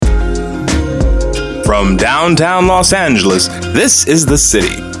From downtown Los Angeles, this is The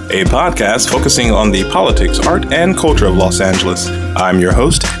City, a podcast focusing on the politics, art, and culture of Los Angeles. I'm your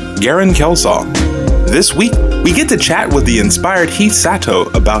host, Garen Kelsaw. This week, we get to chat with the inspired Heath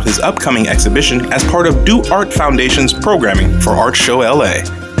Satow about his upcoming exhibition as part of DoArt Foundation's programming for Art Show LA.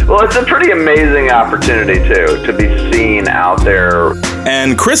 Well, it's a pretty amazing opportunity, too, to be seen out there.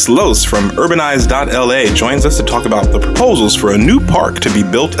 And Chris Lose from Urbanize.LA joins us to talk about the proposals for a new park to be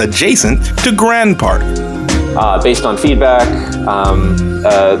built adjacent to Grand Park. Based on feedback,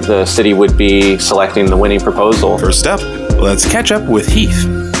 the city would be selecting the winning proposal. First up, let's catch up with Heath.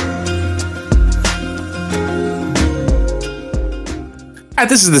 At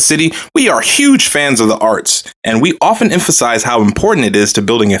This is the City, we are huge fans of the arts, and we often emphasize how important it is to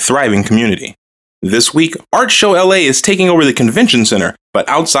building a thriving community. This week, Art Show LA is taking over the convention center, but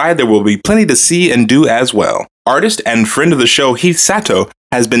outside there will be plenty to see and do as well. Artist and friend of the show Heath Satow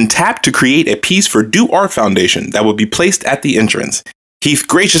has been tapped to create a piece for DoArt Foundation that will be placed at the entrance. Heath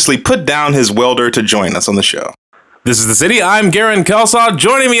graciously put down his welder to join us on the show. This is The City. I'm Garen Kelsaw.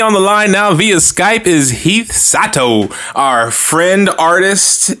 Joining me on the line now via Skype is Heath Satow, our friend,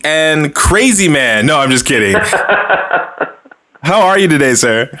 artist, and crazy man. No, I'm just kidding. How are you today,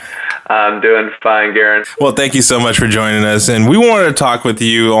 sir? I'm doing fine, Garen. Well, thank you so much for joining us. And we wanted to talk with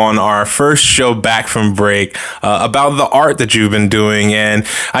you on our first show back from break about the art that you've been doing. And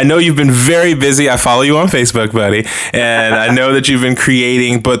I know you've been very busy. I follow you on Facebook, buddy. And I know that you've been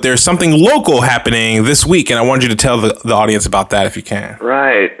creating, but there's something local happening this week. And I wanted you to tell the audience about that if you can.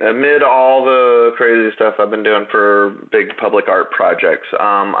 Right. Amid all the crazy stuff I've been doing for big public art projects,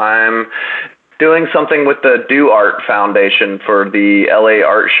 I'm doing something with the DoArt Foundation for the LA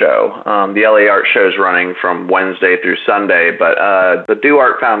Art Show. The LA Art Show is running from Wednesday through Sunday, but the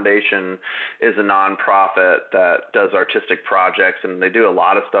DoArt Foundation is a nonprofit that does artistic projects, and they do a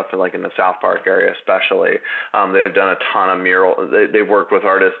lot of stuff like in the South Park area especially. They've done a ton of murals. They work with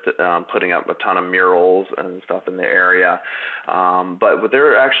artists putting up a ton of murals and stuff in the area. But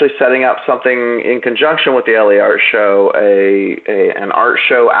they're actually setting up something in conjunction with the LA Art Show, an art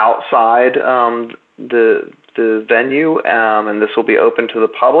show outside the venue, and this will be open to the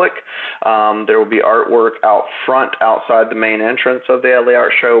public. There will be artwork out front outside the main entrance of the LA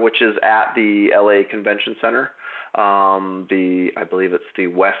Art Show, which is at the LA Convention Center. I believe it's the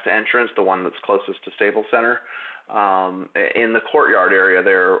west entrance, the one that's closest to Staples Center. In the courtyard area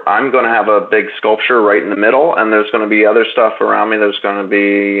there, I'm going to have a big sculpture right in the middle, and there's going to be other stuff around me. There's going to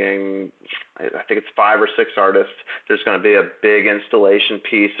be, I think it's 5 or 6 artists. There's going to be a big installation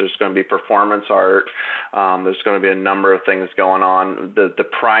piece. There's going to be performance art. There's going to be a number of things going on. The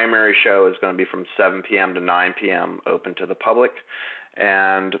primary show is going to be from 7 p.m. to 9 p.m. open to the public,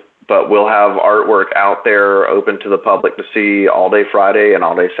 but we'll have artwork out there open to the public to see all day Friday and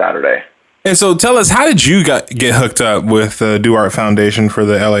all day Saturday. And so tell us, how did you get hooked up with the DoArt Foundation for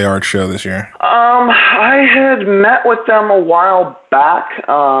the LA Art Show this year? I had met with them a while back,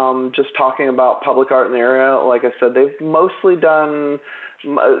 just talking about public art in the area. Like I said, they've mostly done,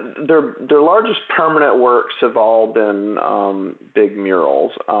 their largest permanent works have all been big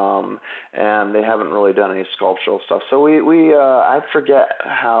murals, and they haven't really done any sculptural stuff. So I forget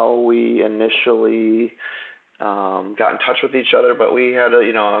how we initially got in touch with each other, but we had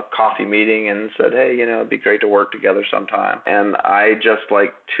a coffee meeting and said, hey, it'd be great to work together sometime. And I just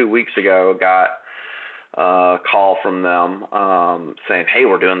 2 weeks ago got a call from them saying, hey,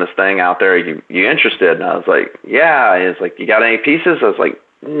 we're doing this thing out there. You interested? And I was like, yeah. And he's like, you got any pieces? I was like,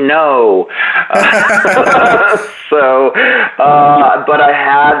 no. But I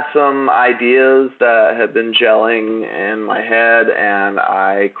had some ideas that had been gelling in my head, and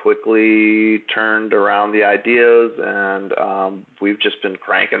I quickly turned around the ideas, and we've just been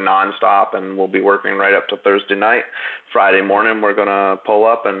cranking nonstop, and we'll be working right up to Thursday night. Friday morning, we're going to pull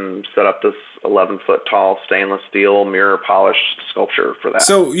up and set up this 11-foot tall stainless steel mirror polished sculpture for that.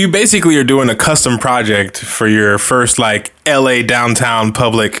 So you basically are doing a custom project for your first LA downtown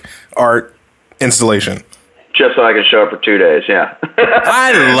public art installation. Just so I can show up for 2 days, yeah.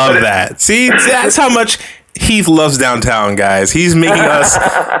 I love that. See, that's how much Heath loves downtown, guys. He's making us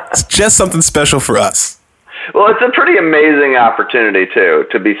just something special for us. Well, it's a pretty amazing opportunity, too,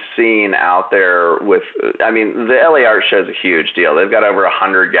 to be seen out there with, the LA Art Show is a huge deal. They've got over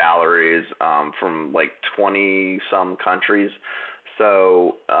 100 galleries from 20-some countries.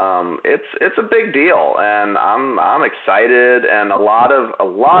 So it's a big deal, and I'm excited, and a lot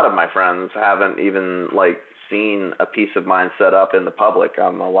of my friends haven't even seen a piece of mine set up in the public. A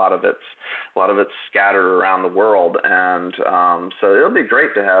lot of it's scattered around the world, and so it'll be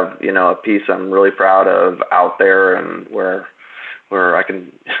great to have a piece I'm really proud of out there, and where where I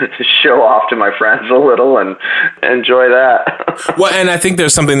can show off to my friends a little and enjoy that. Well, and I think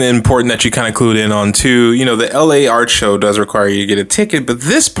there's something important that you kind of clued in on too. You know, the LA Art Show does require you to get a ticket, but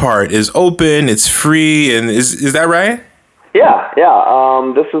this part is open, it's free, and is that right? Yeah.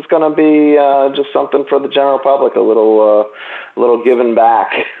 This is going to be just something for the general public, a little giving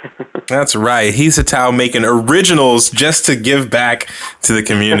back. That's right. Heath Satow making originals just to give back to the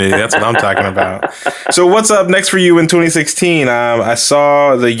community. That's what I'm talking about. So what's up next for you in 2016? I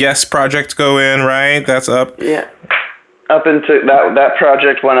saw the Yes project go in, right? That's up. Yeah. Up into that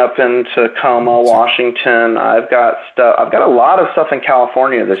project went up in Tacoma, Washington. I've got a lot of stuff in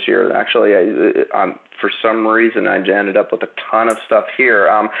California this year. Actually, for some reason, I ended up with a ton of stuff here.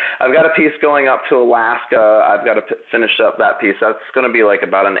 I've got a piece going up to Alaska. I've got to finish up that piece. That's going to be like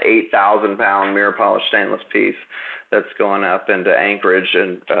about an 8,000-pound mirror polished stainless piece that's going up into Anchorage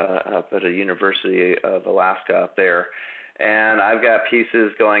and up at a University of Alaska up there. And I've got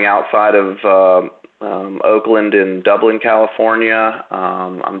pieces going outside of Oakland and Dublin, California.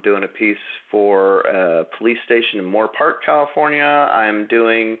 I'm doing a piece for a police station in Moore Park, California. I'm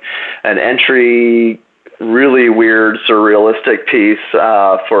doing an really weird, surrealistic piece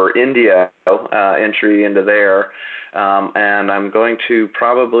for India, entry into there. And I'm going to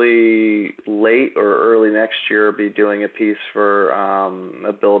probably late or early next year be doing a piece for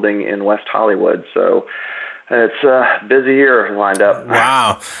a building in West Hollywood. So it's a busy year lined up.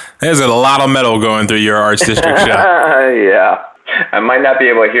 Wow. There's a lot of metal going through your Arts District show. Yeah. I might not be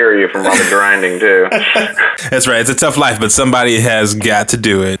able to hear you from all the grinding, too. That's right. It's a tough life, but somebody has got to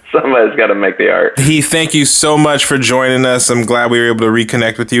do it. Somebody's got to make the art. Heath, thank you so much for joining us. I'm glad we were able to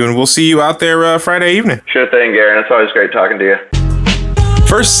reconnect with you, and we'll see you out there Friday evening. Sure thing, Garen. It's always great talking to you.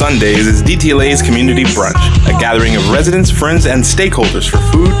 First Sundays is DTLA's Community Brunch, a gathering of residents, friends, and stakeholders for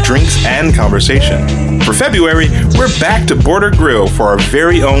food, drinks, and conversation. For February, we're back to Border Grill for our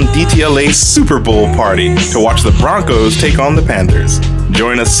very own DTLA Super Bowl party to watch the Broncos take on the Panthers.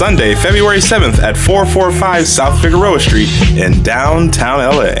 Join us Sunday, February 7th at 445 South Figueroa Street in downtown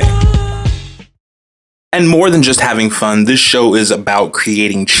LA. And more than just having fun, this show is about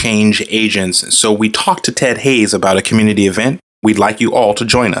creating change agents. So we talked to Ted Hayes about a community event we'd like you all to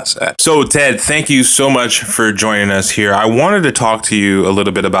join us at. So Ted, thank you so much for joining us here. I wanted to talk to you a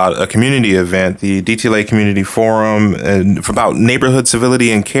little bit about a community event, the DTLA Community Forum, and about neighborhood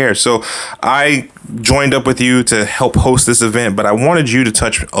civility and care. So I joined up with you to help host this event, but I wanted you to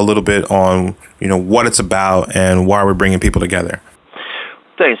touch a little bit on, what it's about and why we're bringing people together.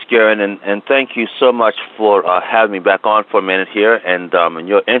 Thanks, Garen, and thank you so much for having me back on for a minute here and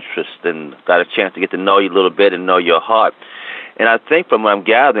your interest, and got a chance to get to know you a little bit and know your heart. And I think from what I'm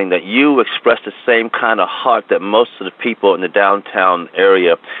gathering that you express the same kind of heart that most of the people in the downtown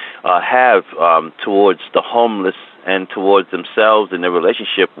area have towards the homeless and towards themselves and their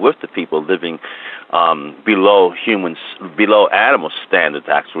relationship with the people living below animal standards,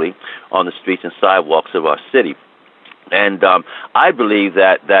 actually, on the streets and sidewalks of our city. And I believe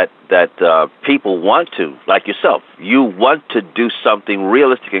that people want to, like yourself, you want to do something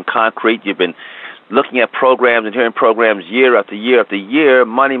realistic and concrete. You've been looking at programs and hearing programs year after year after year,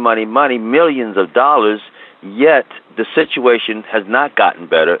 money, millions of dollars, yet the situation has not gotten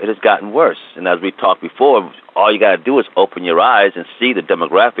better. It has gotten worse. And as we talked before, all you got to do is open your eyes and see the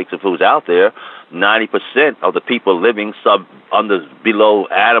demographics of who's out there. 90% of the people living below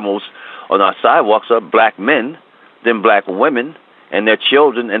animals on our sidewalks are black men, then black women, and their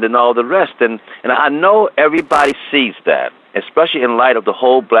children, and then all the rest. And I know everybody sees that, especially in light of the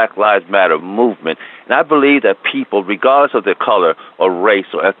whole Black Lives Matter movement. And I believe that people, regardless of their color or race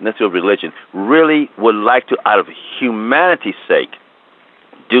or ethnicity or religion, really would like to, out of humanity's sake,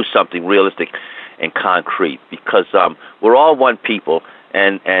 do something realistic and concrete, because we're all one people,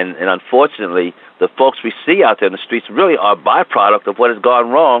 and unfortunately, the folks we see out there in the streets really are a byproduct of what has gone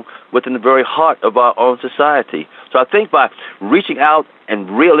wrong within the very heart of our own society. So I think by reaching out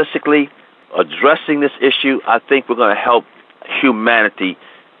and realistically addressing this issue, I think we're going to help humanity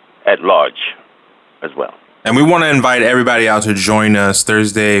at large as well. And we want to invite everybody out to join us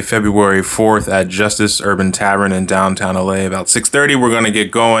Thursday, February 4th at Justice Urban Tavern in downtown LA. About 6:30, we're going to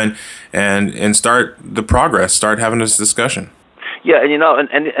get going and start the progress, start having this discussion. Yeah,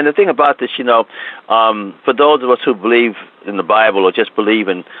 and the thing about this, for those of us who believe in the Bible or just believe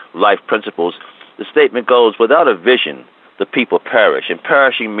in life principles, the statement goes, without a vision, the people perish. And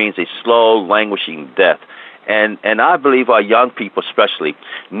perishing means a slow, languishing death. And I believe our young people especially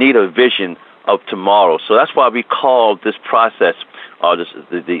need a vision of tomorrow. So that's why we call this process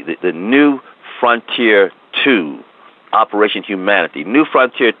the New Frontier 2 Operation Humanity. New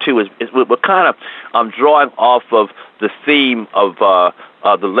Frontier 2 we're kind of drawing off of the theme of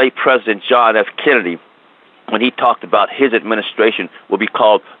the late President John F. Kennedy, when he talked about his administration will be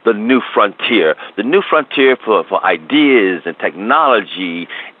called the New Frontier. The New Frontier for ideas and technology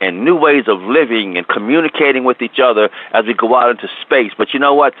and new ways of living and communicating with each other as we go out into space. But you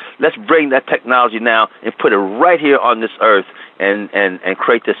know what? Let's bring that technology now and put it right here on this earth and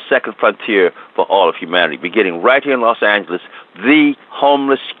create this second frontier for all of humanity, beginning right here in Los Angeles, the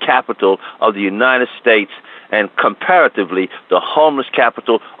homeless capital of the United States, and comparatively the homeless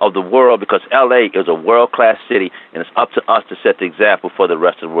capital of the world, because L.A. is a world-class city, and it's up to us to set the example for the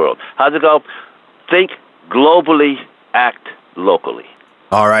rest of the world. How's it go? Think globally, act locally.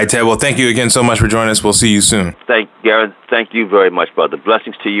 All right, Ted. Well, thank you again so much for joining us. We'll see you soon. Garen, thank you very much, brother.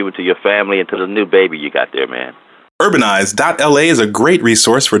 Blessings to you and to your family and to the new baby you got there, man. Urbanize.la is a great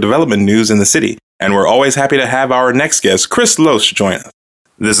resource for development news in the city, and we're always happy to have our next guest, Chris Loesch, join us.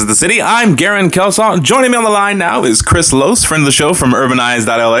 This is The City. I'm Garen Kelsaw. Joining me on the line now is Chris Loesch, friend of the show from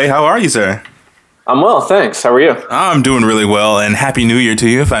Urbanize.la. How are you, sir? I'm well, thanks. How are you? I'm doing really well, and Happy New Year to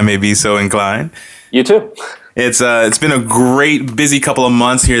you, if I may be so inclined. You too. It's been a great, busy couple of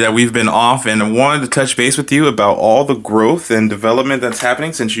months here that we've been off, and I wanted to touch base with you about all the growth and development that's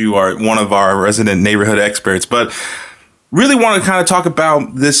happening since you are one of our resident neighborhood experts. But really want to kind of talk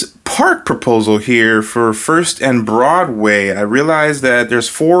about this park proposal here for First and Broadway. I realize that there's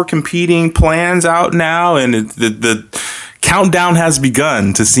 4 competing plans out now, and the countdown has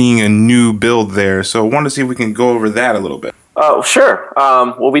begun to seeing a new build there. So I wanted to see if we can go over that a little bit. Oh, sure.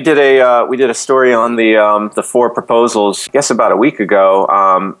 Well, we did a story on the 4 proposals, I guess about a week ago,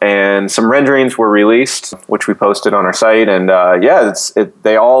 and some renderings were released, which we posted on our site, and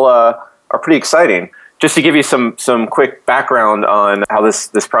they all are pretty exciting. Just to give you some quick background on how this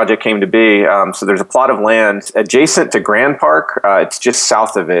project came to be, so there's a plot of land adjacent to Grand Park. It's just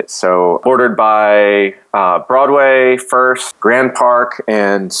south of it, so bordered by Broadway, First, Grand Park,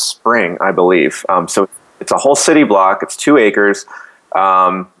 and Spring, I believe. So it's a whole city block. It's 2 acres.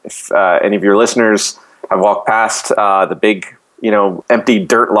 If any of your listeners have walked past the big, empty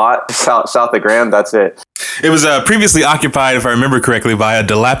dirt lot south of Grand, that's it. It was previously occupied, if I remember correctly, by a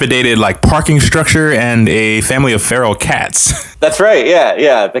dilapidated parking structure and a family of feral cats. That's right.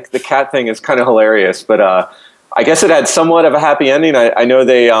 Yeah. The cat thing is kind of hilarious, but I guess it had somewhat of a happy ending. I know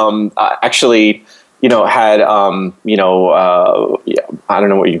they actually, had I don't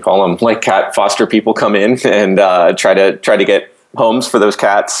know what you call them, like cat foster people come in and try to get homes for those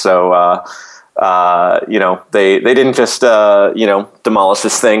cats. So. They didn't just, demolish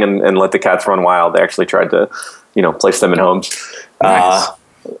this thing and let the cats run wild. They actually tried to, place them in homes. Nice.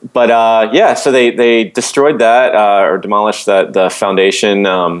 So they destroyed that, or demolished the foundation,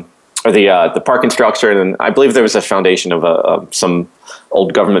 or the parking structure. And I believe there was a foundation of some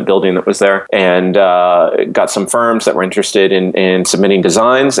old government building that was there, and got some firms that were interested in submitting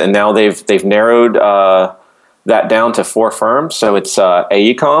designs. And now they've narrowed, that down to 4 firms. So it's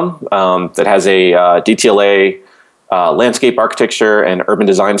AECOM that has a DTLA landscape architecture and urban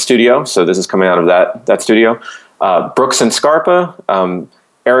design studio. So this is coming out of that studio. Brooks and Scarpa,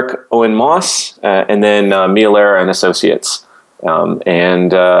 Eric Owen Moss, and then Mia Lara and Associates.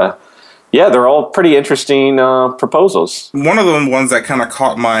 They're all pretty interesting proposals. One of the ones that kind of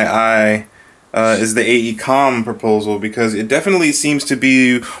caught my eye is the AECOM proposal, because it definitely seems to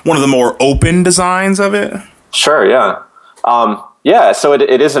be one of the more open designs of it. Sure, yeah. So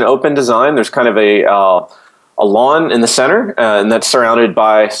it is an open design. There's kind of a lawn in the center, and that's surrounded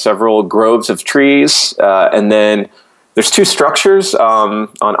by several groves of trees. And then there's 2 structures on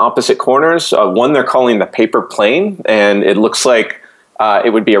opposite corners. One they're calling the Paper Plane, and it looks like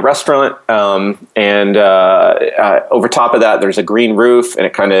it would be a restaurant. And over top of that, there's a green roof, and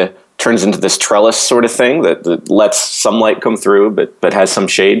it kind of turns into this trellis sort of thing that lets some light come through, but has some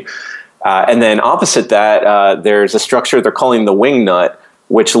shade. And then opposite that, there's a structure they're calling the Wing Nut,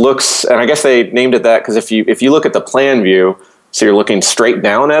 which looks, and I guess they named it that because if you look at the plan view, so you're looking straight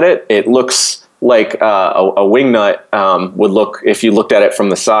down at it, it looks like a wing nut would look if you looked at it from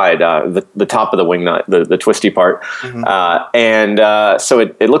the side, the top of the wing nut, the twisty part. Mm-hmm. So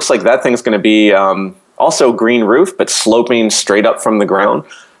it looks like that thing's going to be also green roof, but sloping straight up from the ground.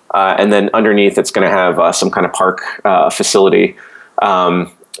 And then underneath, it's going to have some kind of park facility. I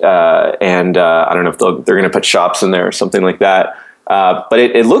don't know if they're going to put shops in there or something like that. But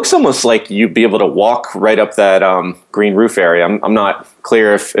it looks almost like you'd be able to walk right up that green roof area. I'm not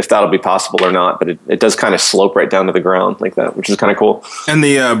clear if that'll be possible or not, but it does kind of slope right down to the ground like that, which is kind of cool. And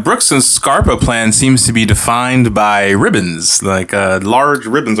the Brooks and Scarpa plan seems to be defined by ribbons, like large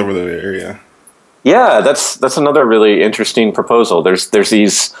ribbons over the area. Yeah, that's another really interesting proposal. There's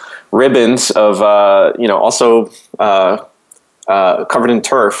these ribbons of also covered in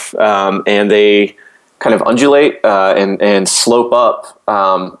turf, and they kind of undulate and slope up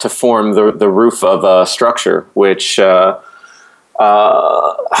to form the roof of a structure, which I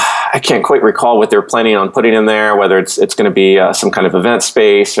can't quite recall what they're planning on putting in there, whether it's going to be some kind of event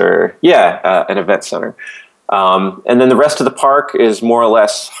space or an event center. And then the rest of the park is more or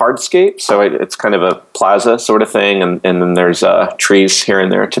less hardscape, so it's kind of a plaza sort of thing, and then there's trees here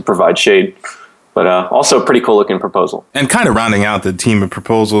and there to provide shade. But also a pretty cool looking proposal. And kind of rounding out the team of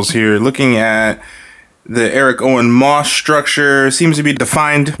proposals here, looking at the Eric Owen Moss structure, seems to be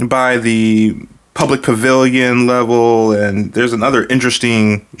defined by the public pavilion level, and there's another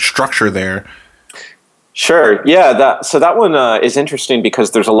interesting structure there. Sure, yeah. That one is interesting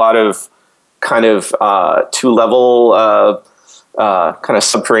because there's a lot of kind of two-level kind of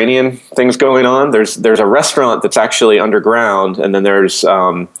subterranean things going on. There's a restaurant that's actually underground, and then there's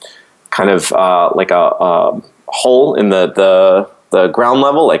kind of like a hole in the ground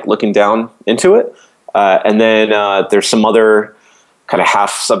level, like looking down into it. And then there's some other kind of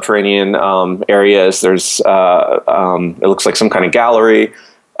half subterranean areas. There's it looks like some kind of gallery.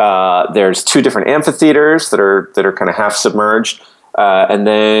 There's two different amphitheaters that are kind of half submerged. And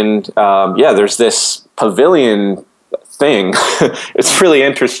then there's this pavilion thing. It's really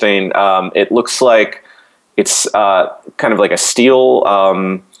interesting. It looks like it's kind of like a steel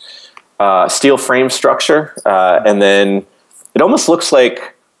frame structure, and then it almost looks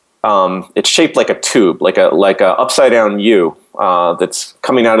like it's shaped like a tube, like a upside down U that's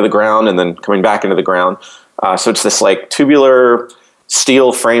coming out of the ground and then coming back into the ground. So it's this like tubular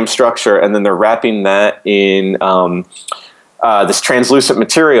steel frame structure, and then they're wrapping that in this translucent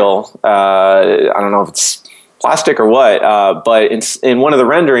material. I don't know if it's plastic or what, but in one of the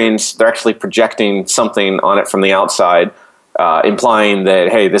renderings, they're actually projecting something on it from the outside, implying that,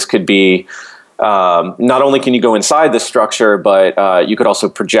 hey, this could be, not only can you go inside this structure, but you could also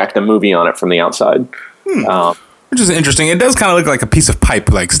project a movie on it from the outside. Which is interesting. It does kind of look like a piece of pipe,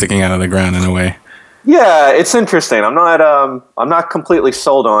 like sticking out of the ground in a way. Yeah, it's interesting. I'm not completely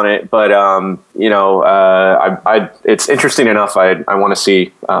sold on it, but it's interesting enough. I want to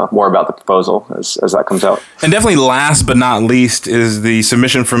see more about the proposal as that comes out. And definitely, last but not least, is the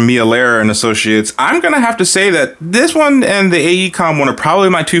submission from Mia Lehrer and Associates. I'm gonna have to say that this one and the AECOM one are probably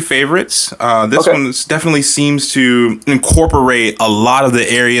my two favorites. This one definitely seems to incorporate a lot of the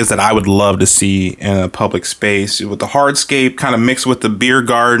areas that I would love to see in a public space, with the hardscape kind of mixed with the beer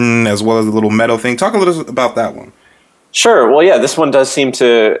garden as well as the little meadow thing. Talk a little about that one. Sure. Well, yeah, this one does seem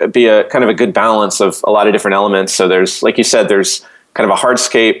to be a kind of a good balance of a lot of different elements. So there's, like you said, there's kind of a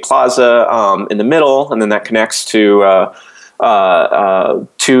hardscape plaza in the middle, and then that connects to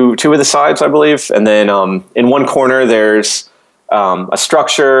two of the sides, I believe. And then in one corner, there's a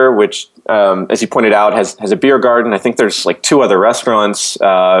structure which, as you pointed out, has a beer garden. I think there's like two other restaurants.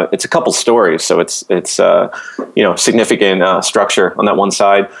 It's a couple stories, so it's significant structure on that one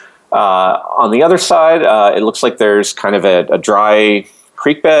side. On the other side, it looks like there's kind of a dry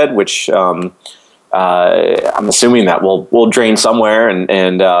creek bed, which I'm assuming that will drain somewhere,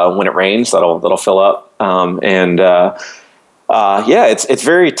 and when it rains, that'll fill up. It's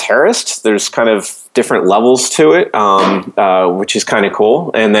very terraced. There's kind of different levels to it, which is kind of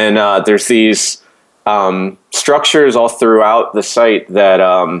cool. And then there's these structures all throughout the site that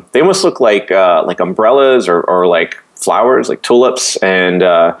they almost look like umbrellas or like flowers, like tulips, and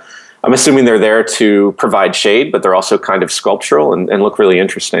I'm assuming they're there to provide shade, but they're also kind of sculptural and look really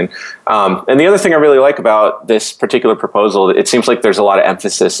interesting. And the other thing I really like about this particular proposal, it seems like there's a lot of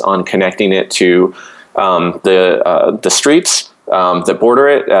emphasis on connecting it to the streets that border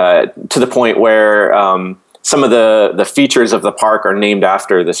it, to the point where some of the features of the park are named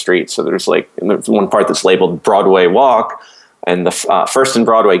after the streets. So there's one part that's labeled Broadway Walk, and the First and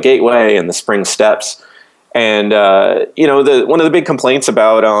Broadway Gateway, and the Spring Steps. And one of the big complaints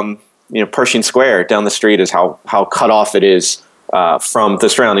about Pershing Square down the street is how cut off it is from the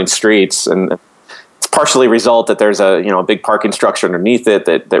surrounding streets, and it's partially a result that there's a big parking structure underneath it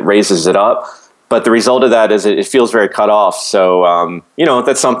that raises it up. But the result of that is it feels very cut off. So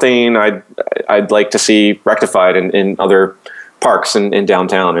that's something I'd like to see rectified in other parks in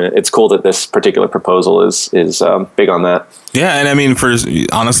downtown, and it's cool that this particular proposal is big on that. Yeah, and I mean,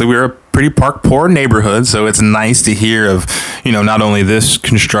 honestly, we're a pretty park poor neighborhood, so it's nice to hear of, not only this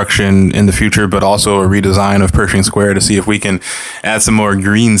construction in the future, but also a redesign of Pershing Square to see if we can add some more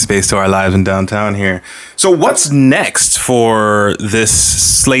green space to our lives in downtown here. So what's next for this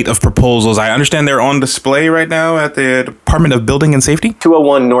slate of proposals? I understand they're on display right now at the Department of Building and Safety.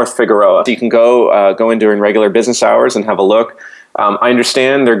 201 North Figueroa. You can go in during regular business hours and have a look. I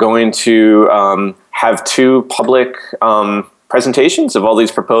understand they're going to have 2 public presentations of all these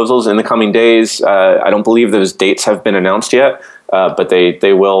proposals in the coming days. I don't believe those dates have been announced yet, but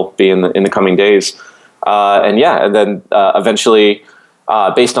they will be in the coming days. And then eventually,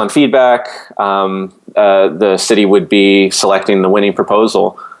 based on feedback, the city would be selecting the winning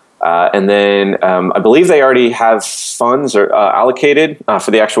proposal. And then I believe they already have funds allocated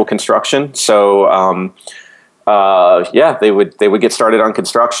for the actual construction. So they would get started on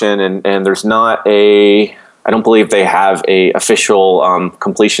construction, and there's not I don't believe they have a official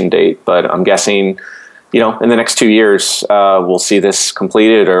completion date, but I'm guessing, in the next 2 years, we'll see this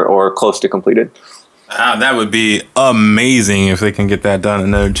completed or close to completed. That would be amazing if they can get that done in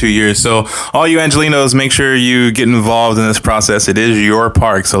another 2 years. So all you Angelinos, make sure you get involved in this process. It is your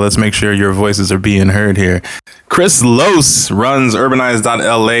park, so let's make sure your voices are being heard here. Chris Lose runs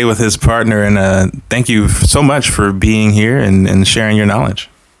urbanize.la with his partner, and thank you so much for being here and sharing your knowledge.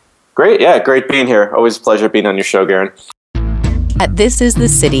 Great. Yeah, great being here. Always a pleasure being on your show, Garen. At This Is the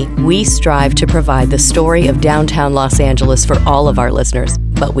City, we strive to provide the story of downtown Los Angeles for all of our listeners,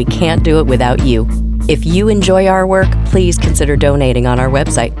 but we can't do it without you. If you enjoy our work, please consider donating on our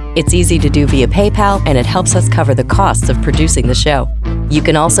website. It's easy to do via PayPal, and it helps us cover the costs of producing the show. You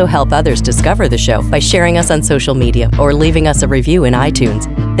can also help others discover the show by sharing us on social media or leaving us a review in iTunes.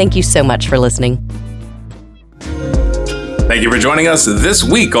 Thank you so much for listening. Thank you for joining us this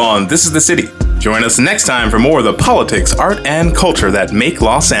week on This is the City. Join us next time for more of the politics, art, and culture that make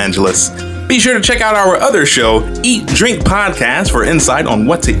Los Angeles. Be sure to check out our other show, Eat Drink Podcast, for insight on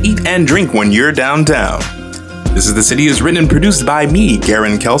what to eat and drink when you're downtown. This is the City is written and produced by me,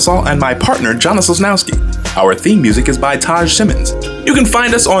 Garen Kelsall, and my partner, Jonas Sosnowski. Our theme music is by Taj Simmons. You can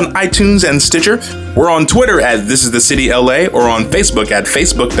find us on iTunes and Stitcher. We're on Twitter at This Is the City LA or on Facebook at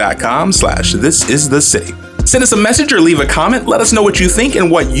facebook.com/thisisthecity. Send us a message or leave a comment. Let us know what you think and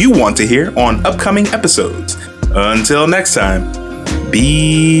what you want to hear on upcoming episodes. Until next time,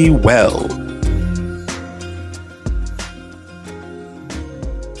 be well.